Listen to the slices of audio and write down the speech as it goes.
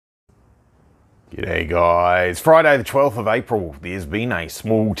G'day guys, Friday the 12th of April, there's been a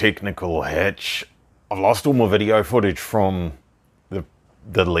small technical hitch. I've lost all my video footage from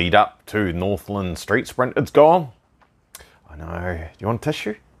the lead up to Northland Street Sprint. It's gone. I know, do you want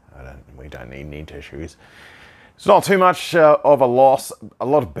tissue? We don't need any tissues. It's not too much of a loss, a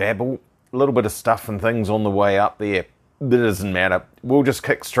lot of babble, a little bit of stuff and things on the way up there. That doesn't matter. We'll just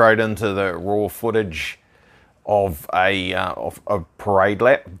kick straight into the raw footage of a parade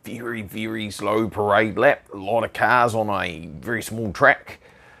lap. Very slow parade lap. A lot of cars on a very small track,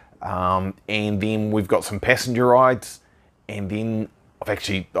 and then we've got some passenger rides, and then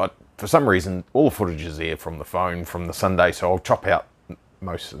for some reason all the footage is there from the phone from the Sunday, so I'll chop out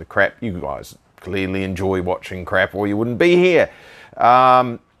most of the crap. You guys clearly enjoy watching crap or you wouldn't be here.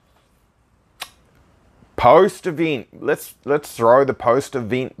 Post event, let's throw the post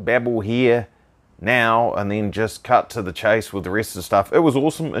event babble here now and then just cut to the chase with the rest of the stuff. It was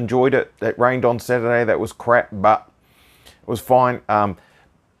awesome, enjoyed it. It rained on Saturday, that was crap, but it was fine.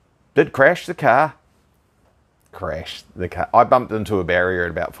 Did crash the car. I bumped into a barrier at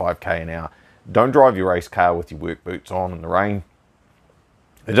about 5k an hour. Don't drive your race car with your work boots on in the rain.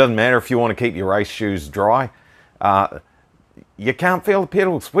 It doesn't matter if you want to keep your race shoes dry. You can't feel the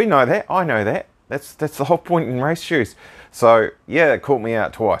pedals. We know that. I know that. That's the whole point in race shoes. So yeah, it caught me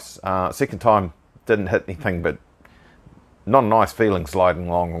out twice. Second time didn't hit anything, but not a nice feeling sliding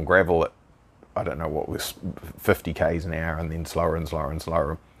along on gravel at, I don't know what was 50 k's an hour, and then slower and slower and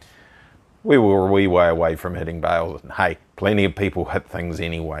slower. We were a wee way away from hitting bales, and hey, plenty of people hit things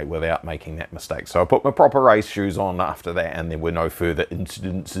anyway without making that mistake. So I put my proper race shoes on after that, and there were no further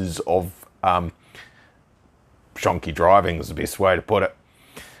incidences of shonky driving is the best way to put it.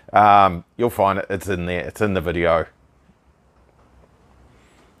 You'll find it, it's in there, it's in the video.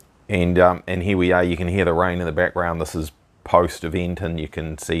 And here we are, you can hear the rain in the background. This is post event, and you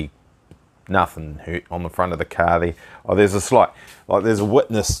can see nothing hurt on the front of the car there. Oh, there's a slight, like there's a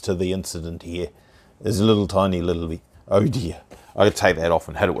witness to the incident here. There's a little tiny little bit, oh dear. I could take that off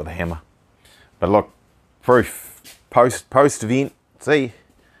and hit it with a hammer. But look, proof, post event, see,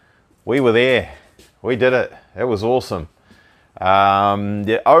 we were there. We did it, it was awesome.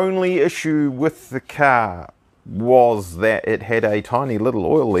 The only issue with the car was that it had a tiny little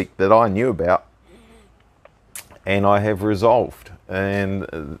oil leak that I knew about, and I have resolved.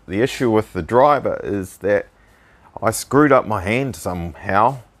 And the issue with the driver is that I screwed up my hand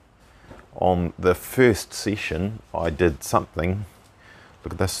somehow on the first session. I did something.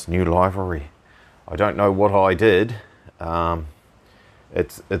 Look at this new livery. I don't know what I did.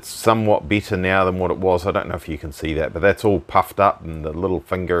 It's somewhat better now than what it was. I don't know if you can see that, but that's all puffed up, and the little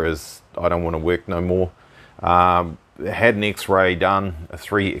finger is, I don't want to work no more. Had an x-ray done,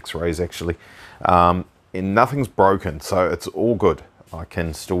 3 x-rays actually, and nothing's broken, so it's all good. I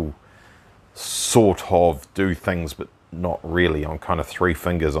can still sort of do things, but not really. I'm kind of 3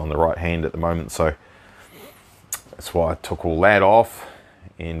 fingers on the right hand at the moment, so that's why I took all that off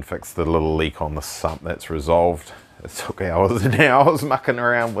and fixed the little leak on the sump. That's resolved. It took hours and hours mucking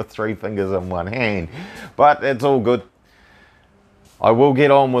around with 3 fingers on one hand, but it's all good. I will get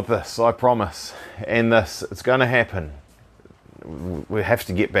on with this, I promise. And it's going to happen. We have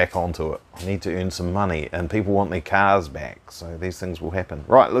to get back onto it. I need to earn some money, and people want their cars back, so these things will happen.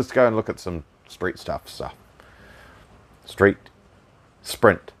 Right, let's go and look at some street stuff. Street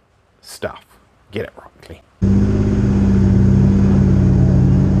sprint stuff. Get it right, Lee.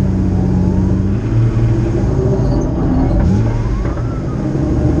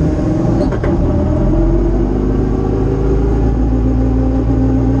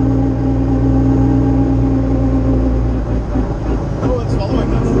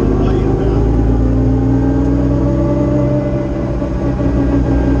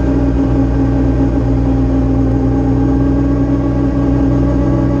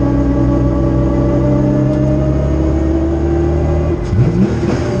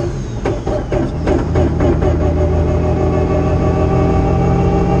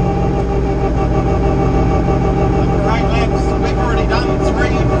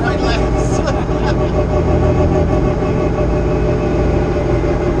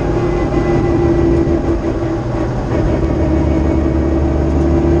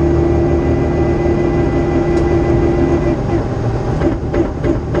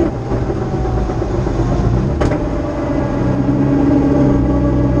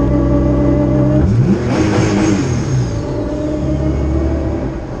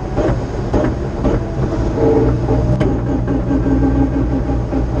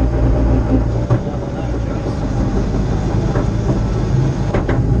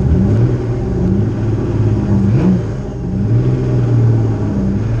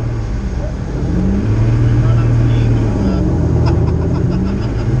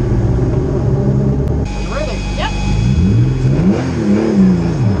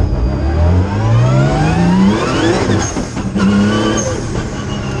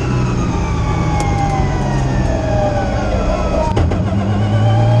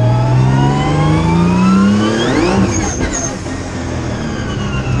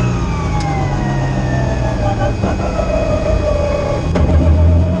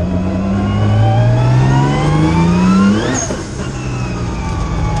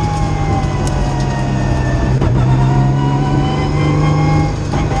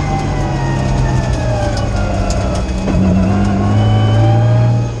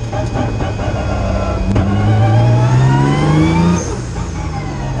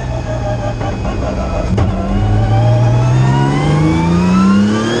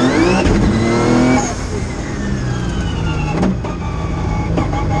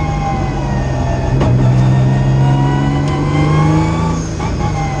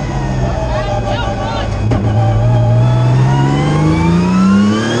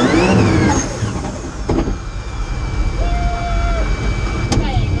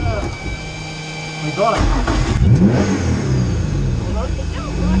 Got it.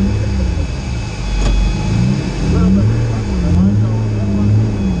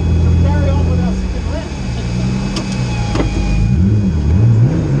 Carry on with our second lap.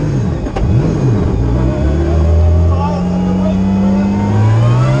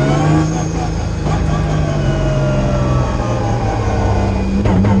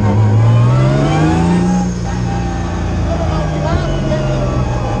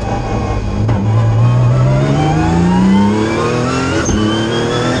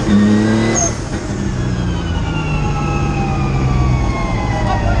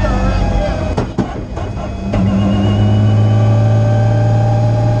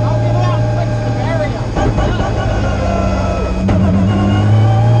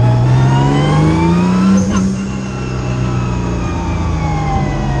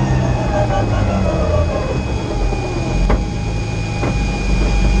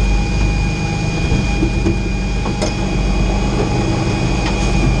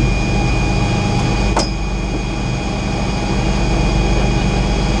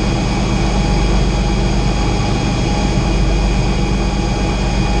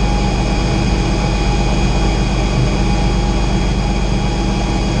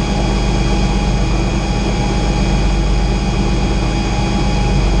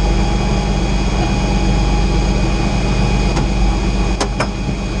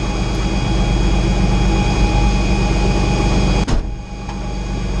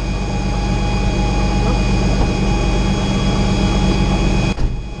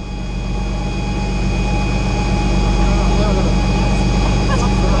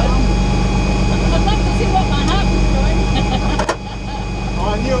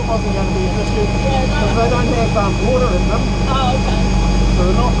 Wasn't going to be an issue because they don't have water in them. Oh, okay. So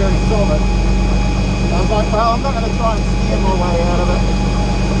they're not very solid. I was like, well, I'm not going to try and steer my way out of it.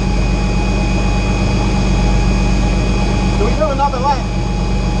 Do we do another lap?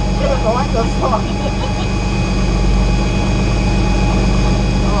 Get it right this time.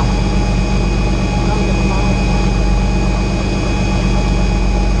 Oh. Don't get the money.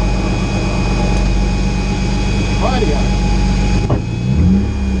 Rightio.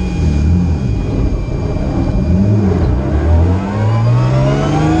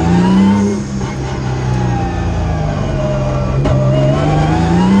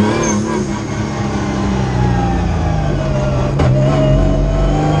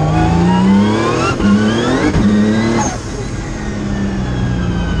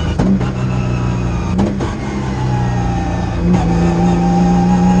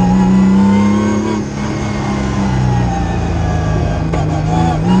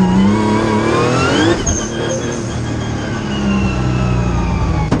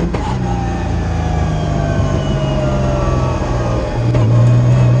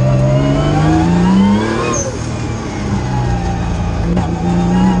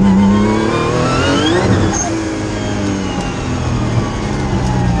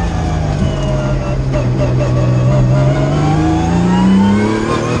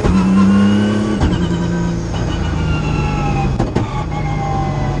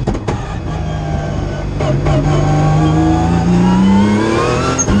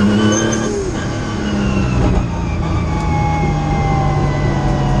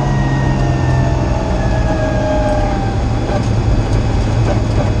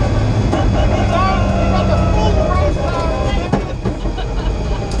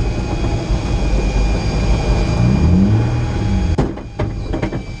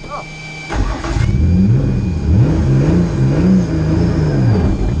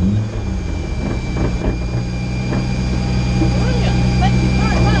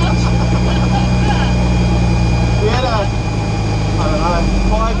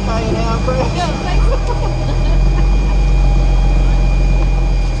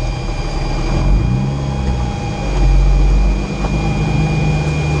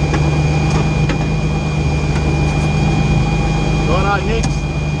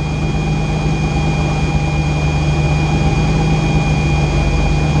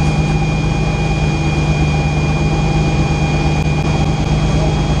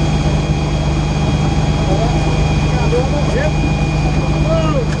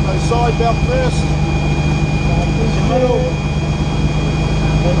 Side belt first, push the middle,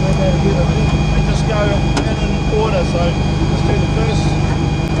 and just go in order, so let's do the first,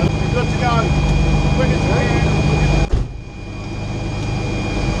 and we're good to go, quick as we can.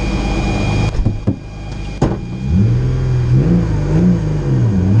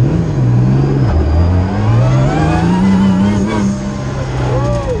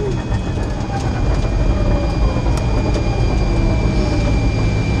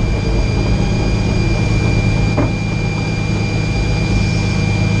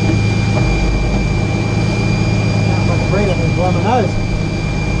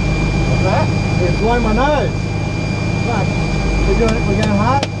 kind of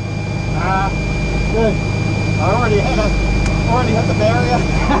hard? Good. I already hit the barrier.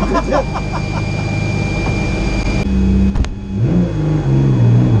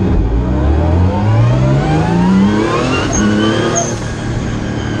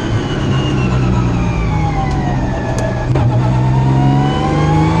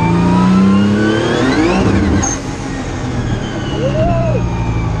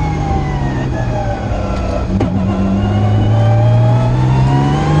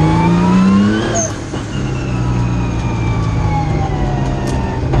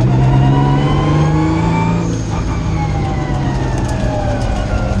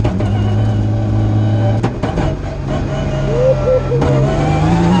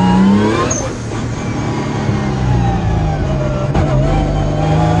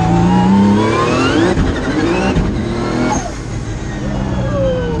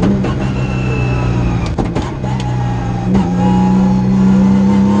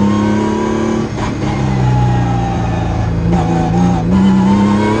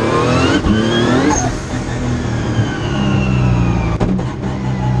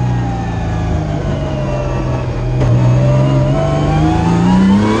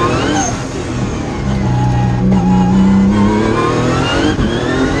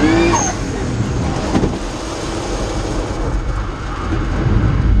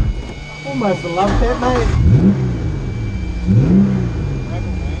 Almost love that, mate.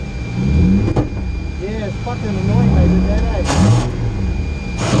 Yeah, it's fucking annoying, mate, with that, eh?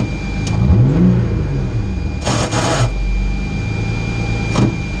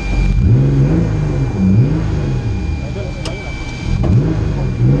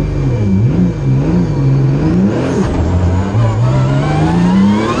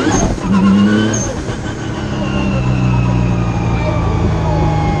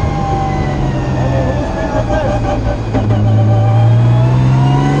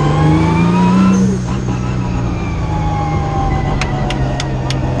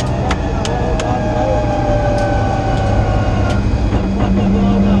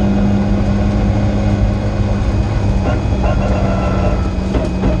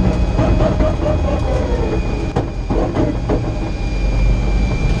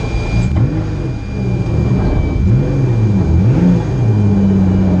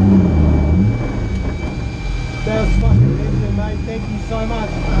 That was fucking decent, mate. Thank you so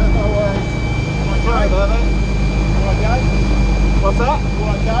much. No worries. Okay, brother. You okay? What's that? You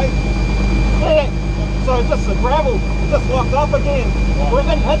okay? Yeah. So just the gravel, just locked up again. We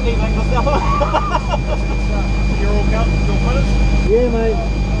didn't hit anything just now. You're all finished? Yeah, mate.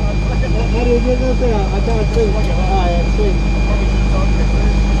 How do you get this out? I can't see. Oh, yeah, sweet. Probably should have told you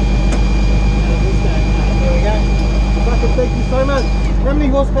first. There we go. Fucking thank you so much. How many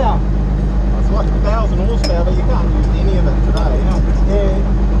horsepower? It's like 1,000 horsepower, but you can't use any of it today. Yeah.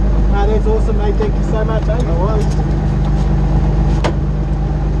 No, that's awesome, mate. Thank you so much, eh? No worries.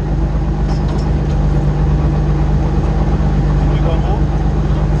 You got more?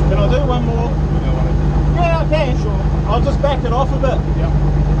 Can I do one more? Yeah, I can. Sure. I'll just back it off a bit. Yep.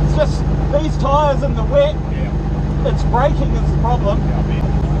 It's just these tyres in the wet, Yeah. it's braking is the problem.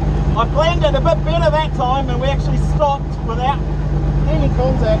 I planned it a bit better that time and we actually stopped without any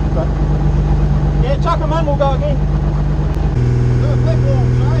contact, but yeah, chuck them in, we'll go again. Do a quick walk,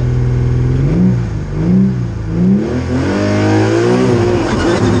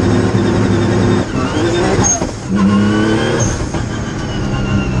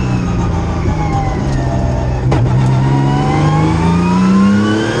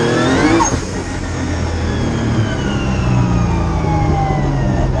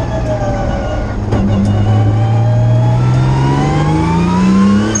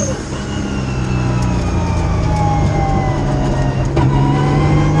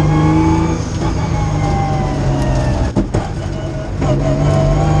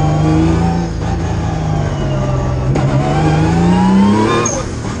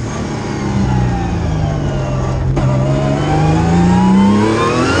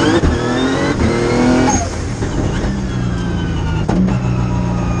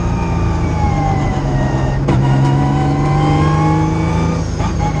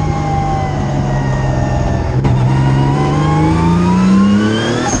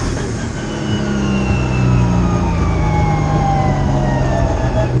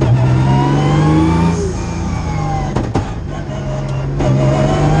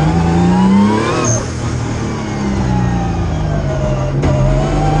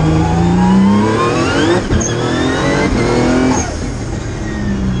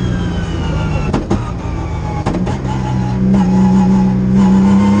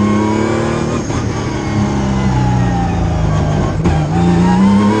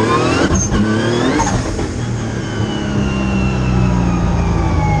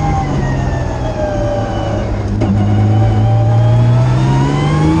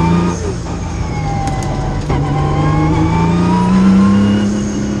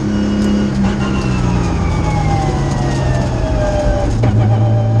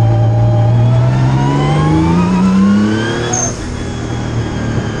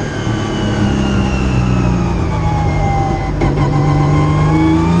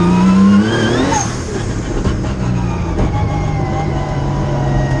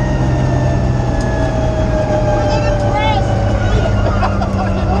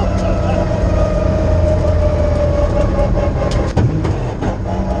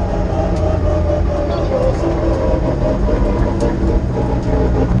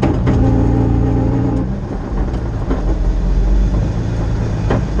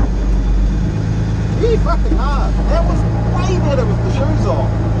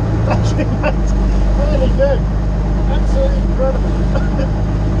 did. Absolutely incredible.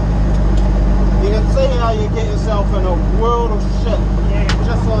 You can see how you get yourself in a world of shit. Yeah.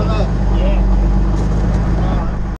 Just like that. Yeah.